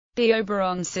The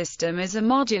Oberon system is a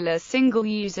modular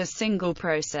single-user,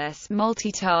 single-process,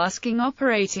 multitasking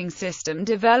operating system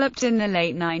developed in the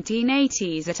late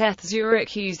 1980s at ETH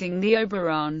Zurich using the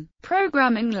Oberon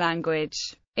programming language.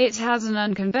 It has an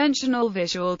unconventional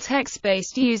visual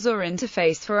text-based user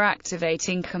interface for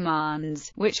activating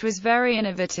commands, which was very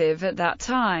innovative at that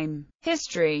time.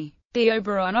 History. The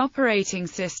Oberon operating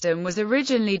system was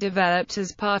originally developed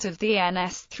as part of the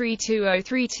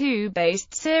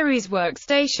NS32032-based Series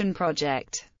Workstation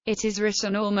project. It is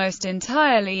written almost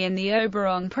entirely in the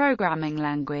Oberon programming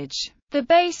language. The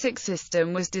basic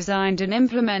system was designed and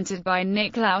implemented by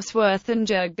Niklaus Wirth and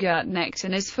Jörg Gutknecht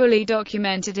and is fully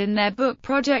documented in their book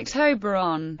Project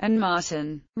Oberon, and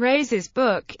Martin Reis's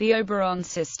book, The Oberon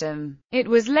System. It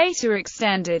was later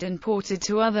extended and ported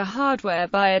to other hardware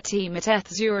by a team at ETH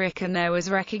Zurich, and there was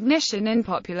recognition in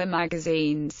popular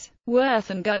magazines. Wirth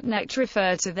and Gutknecht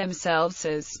refer to themselves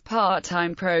as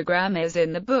part-time programmers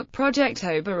in the book Project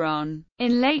Oberon.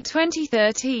 In late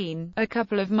 2013, a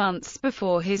couple of months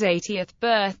before his 80th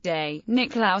birthday,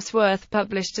 Niklaus Wirth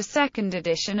published a second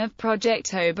edition of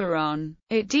Project Oberon.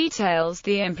 It details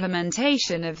the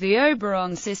implementation of the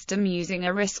Oberon system using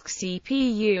a RISC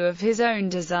CPU of his own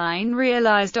design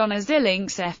realized on a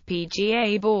Xilinx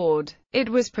FPGA board. It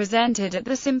was presented at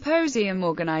the symposium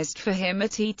organized for him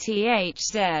at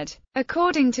ETHZ.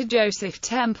 According to Joseph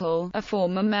Temple, a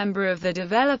former member of the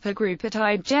developer group at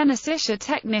Eidgenössische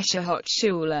Technische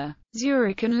Hochschule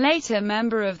Zurich and later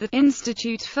member of the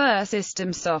Institute für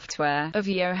Systemsoftware of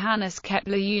Johannes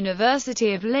Kepler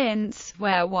University of Linz,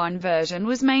 where one version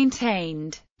was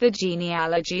maintained. The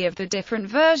genealogy of the different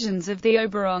versions of the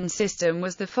Oberon system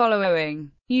was the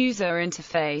following. User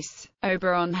interface.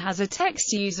 Oberon has a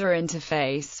text user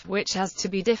interface, which has to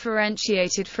be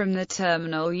differentiated from the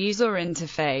terminal user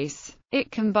interface. It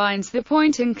combines the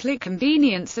point-and-click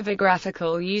convenience of a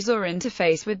graphical user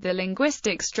interface with the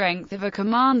linguistic strength of a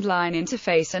command line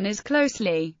interface and is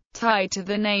closely tied to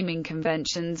the naming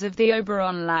conventions of the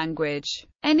Oberon language.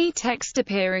 Any text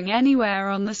appearing anywhere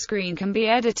on the screen can be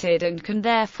edited and can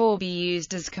therefore be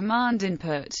used as command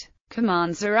input.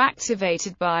 Commands are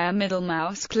activated by a middle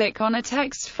mouse click on a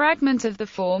text fragment of the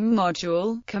form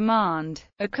module command.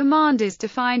 A command is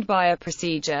defined by a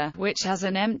procedure, which has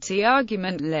an empty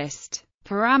argument list.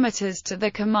 Parameters to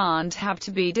the command have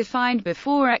to be defined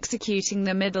before executing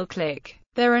the middle click.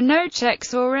 There are no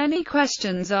checks or any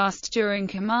questions asked during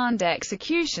command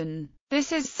execution.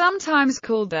 This is sometimes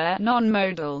called the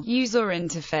non-modal user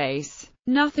interface.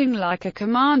 Nothing like a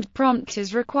command prompt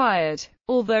is required.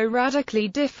 Although radically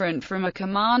different from a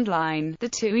command line, the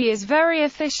TUI is very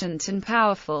efficient and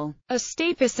powerful. A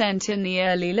steep ascent in the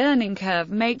early learning curve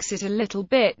makes it a little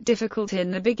bit difficult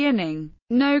in the beginning.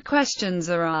 No questions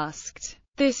are asked.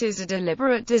 This is a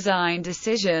deliberate design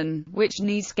decision, which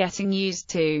needs getting used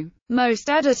to. Most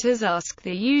editors ask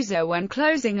the user when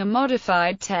closing a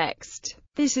modified text.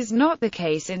 This is not the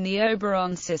case in the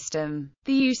Oberon system.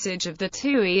 The usage of the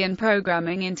TUI and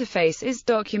programming interface is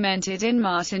documented in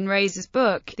Martin Reis's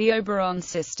book, The Oberon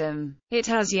System. It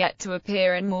has yet to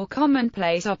appear in more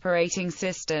commonplace operating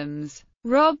systems.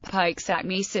 Rob Pike's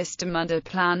Acme system under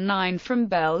Plan 9 from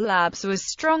Bell Labs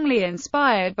was strongly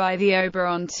inspired by the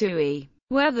Oberon TUI.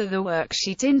 Whether the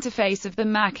worksheet interface of the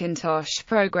Macintosh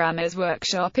Programmers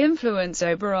Workshop influenced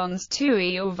Oberon's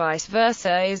TUI or vice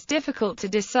versa is difficult to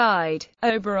decide.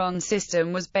 Oberon's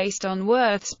system was based on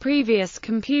Wirth's previous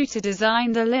computer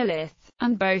design, the Lilith,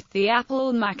 and both the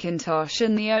Apple Macintosh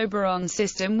and the Oberon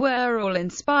system were all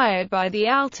inspired by the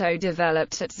Alto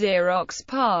developed at Xerox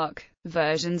PARC.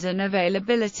 Versions and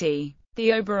availability.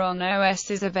 The Oberon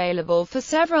OS is available for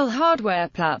several hardware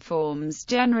platforms,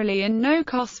 generally in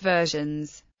no-cost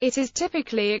versions. It is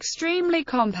typically extremely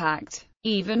compact.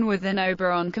 Even with an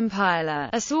Oberon compiler,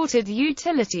 assorted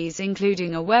utilities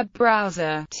including a web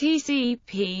browser,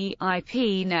 TCP/IP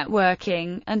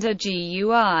networking, and a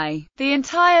GUI, the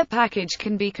entire package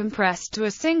can be compressed to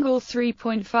a single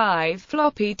 3.5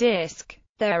 floppy disk.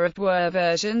 There were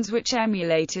versions which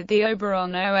emulated the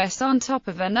Oberon OS on top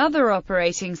of another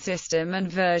operating system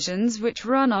and versions which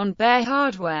run on bare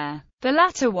hardware. The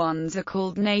latter ones are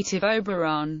called native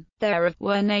Oberon. There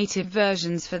were native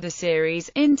versions for the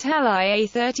series, Intel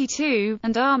IA32,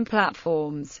 and ARM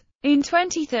platforms. In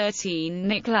 2013,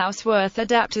 Niklaus Wirth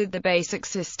adapted the basic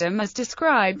system as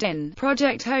described in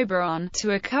Project Oberon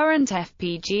to a current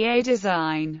FPGA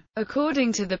design.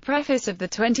 According to the preface of the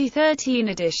 2013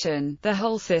 edition, the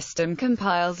whole system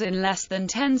compiles in less than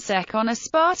 10 sec on a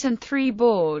Spartan 3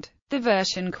 board. The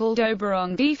version called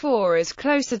Oberon V4 is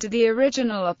closer to the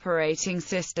original operating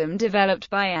system developed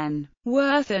by N.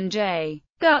 Wirth and J.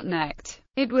 Gutknecht.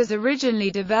 It was originally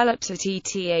developed at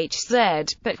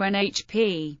ETHZ, but when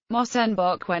H.P.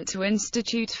 Mossenbach went to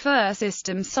Institute für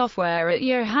System Software at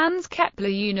Johannes Kepler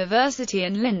University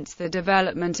in Linz, the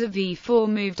development of V4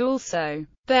 moved also.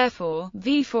 Therefore,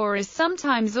 V4 is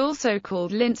sometimes also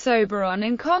called Linz Oberon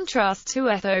in contrast to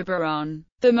ETH Oberon.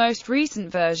 The most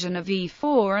recent version of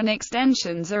V4 and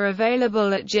extensions are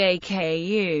available at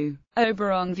JKU.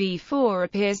 Oberon V4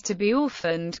 appears to be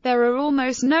orphaned. There are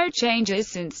almost no changes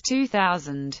since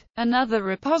 2000. Another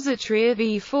repository of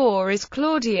V4 is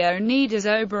Claudio Nida's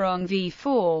Oberon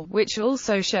V4, which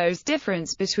also shows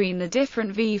difference between the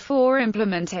different V4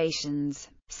 implementations.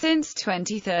 Since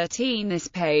 2013 this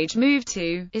page moved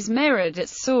to is mirrored at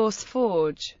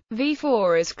SourceForge.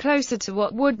 V4 is closer to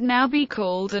what would now be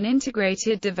called an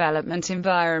integrated development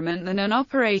environment than an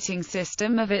operating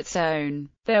system of its own.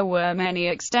 There were many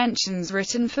extensions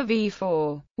written for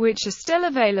V4, which are still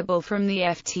available from the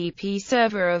FTP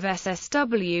server of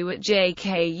SSW at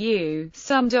JKU.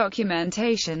 Some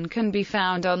documentation can be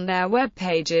found on their web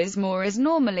pages. More is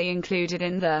normally included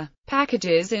in the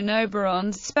packages in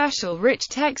Oberon's special rich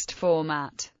text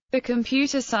format. The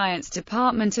computer science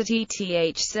department at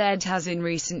ETHZ has in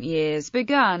recent years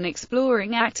begun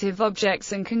exploring active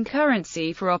objects and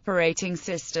concurrency for operating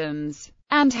systems,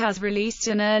 and has released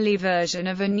an early version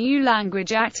of a new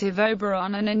language, Active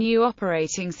Oberon, and a new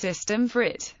operating system for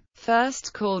it,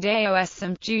 first called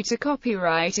AOSM due to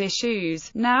copyright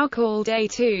issues, now called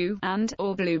A2,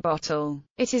 or Blue Bottle.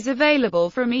 It is available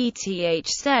from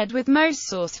ETHZ with most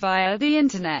source via the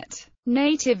Internet.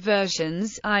 Native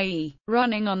versions, i.e.,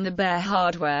 running on the bare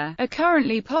hardware, are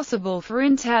currently possible for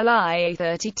Intel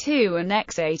IA32 and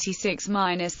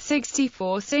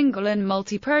x86-64 single and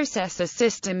multiprocessor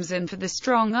systems, and for the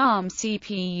strong ARM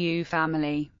CPU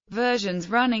family. Versions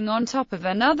running on top of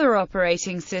another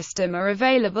operating system are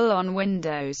available on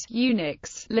Windows,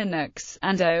 Unix, Linux,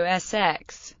 and OS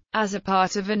X. As a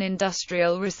part of an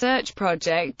industrial research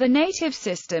project, the Native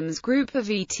Systems Group of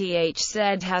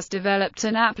ETHZ has developed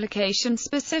an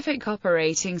application-specific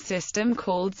operating system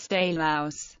called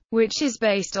Stalaus, which is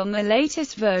based on the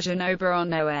latest version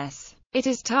Oberon OS. It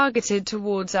is targeted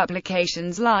towards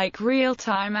applications like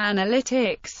real-time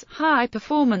analytics,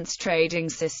 high-performance trading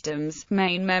systems,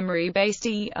 main memory-based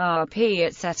ERP,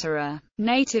 etc.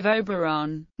 Native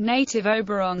Oberon. Native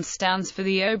Oberon stands for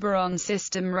the Oberon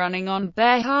system running on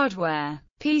bare hardware.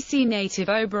 PC Native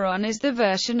Oberon is the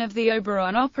version of the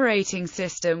Oberon operating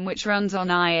system which runs on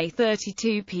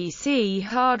IA32 PC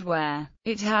hardware.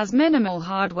 It has minimal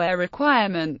hardware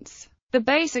requirements. The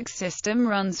basic system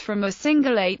runs from a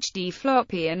single HD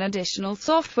floppy, and additional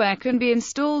software can be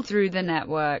installed through the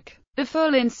network. The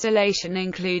full installation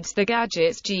includes the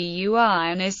gadget's GUI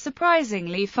and is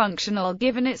surprisingly functional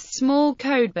given its small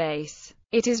code base.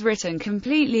 It is written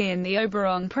completely in the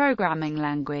Oberon programming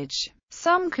language.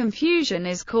 Some confusion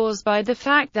is caused by the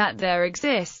fact that there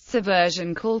exists a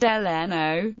version called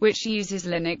LNO, which uses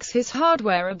Linux's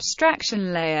hardware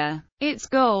abstraction layer. Its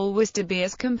goal was to be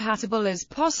as compatible as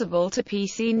possible to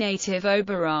PC native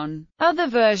Oberon. Other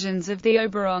versions of the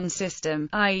Oberon system,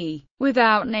 i.e.,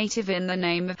 without native in the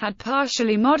name, have had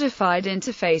partially modified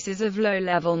interfaces of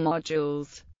low-level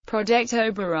modules. Project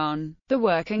Oberon. The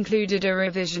work included a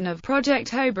revision of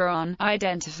Project Oberon,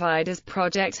 identified as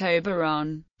Project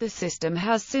Oberon. The system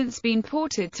has since been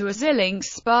ported to a Xilinx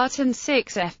Spartan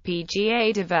 6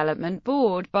 FPGA development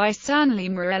board by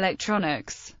Sanlima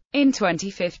Electronics. In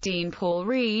 2015, Paul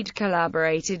Reed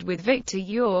collaborated with Viktor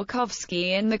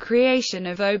Yurkovsky in the creation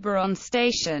of Oberon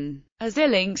Station, a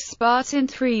Xilinx Spartan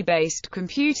 3-based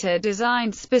computer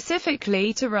designed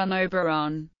specifically to run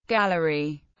Oberon.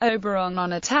 Gallery. Oberon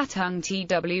on a Tatung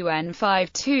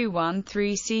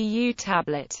TWN5213CU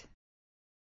tablet.